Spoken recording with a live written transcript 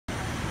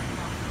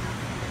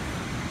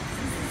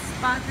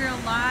Spa Girl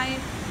Live,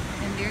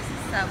 and there's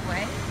the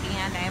subway,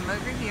 and I am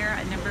over here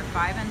at number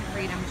 5 on the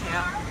Freedom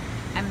Trail.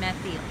 I'm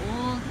at the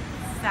Old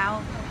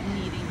South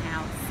Meeting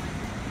House,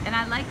 and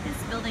I like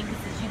this building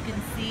because as you can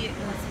see it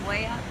goes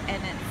way up and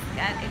it's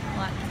got a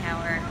clock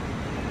tower,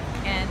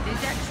 and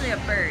there's actually a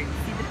bird.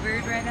 See the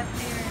bird right up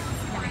there?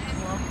 It's kind of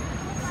cool.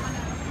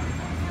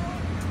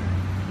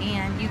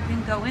 And you can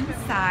go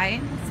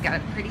inside. It's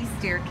got a pretty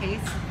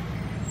staircase.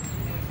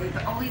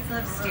 We've always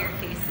loved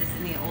staircases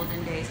in the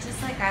olden days,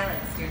 just like I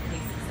like staircases.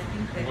 I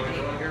think that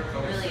they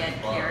really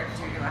add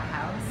character to a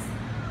house.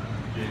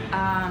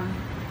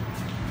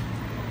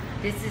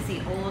 This is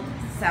the Old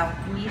South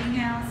Meeting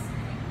House,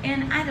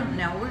 and I don't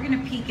know, we're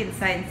gonna peek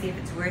inside and see if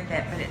it's worth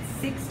it, but it's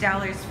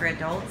 $6 for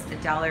adults,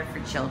 $1 for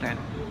children.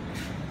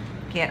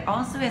 Okay, it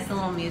also has a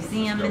little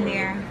museum in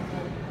there,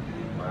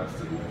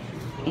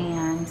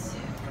 and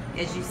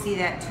as you see,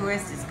 that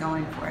tourist is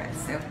going for it,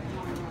 so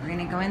we're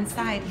gonna go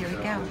inside. Here we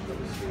go.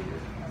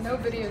 No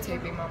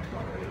videotaping, Mom.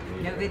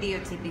 No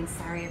videotaping,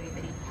 sorry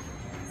everybody.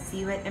 See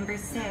you at number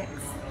 6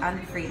 on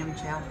the Freedom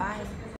Trail. Bye.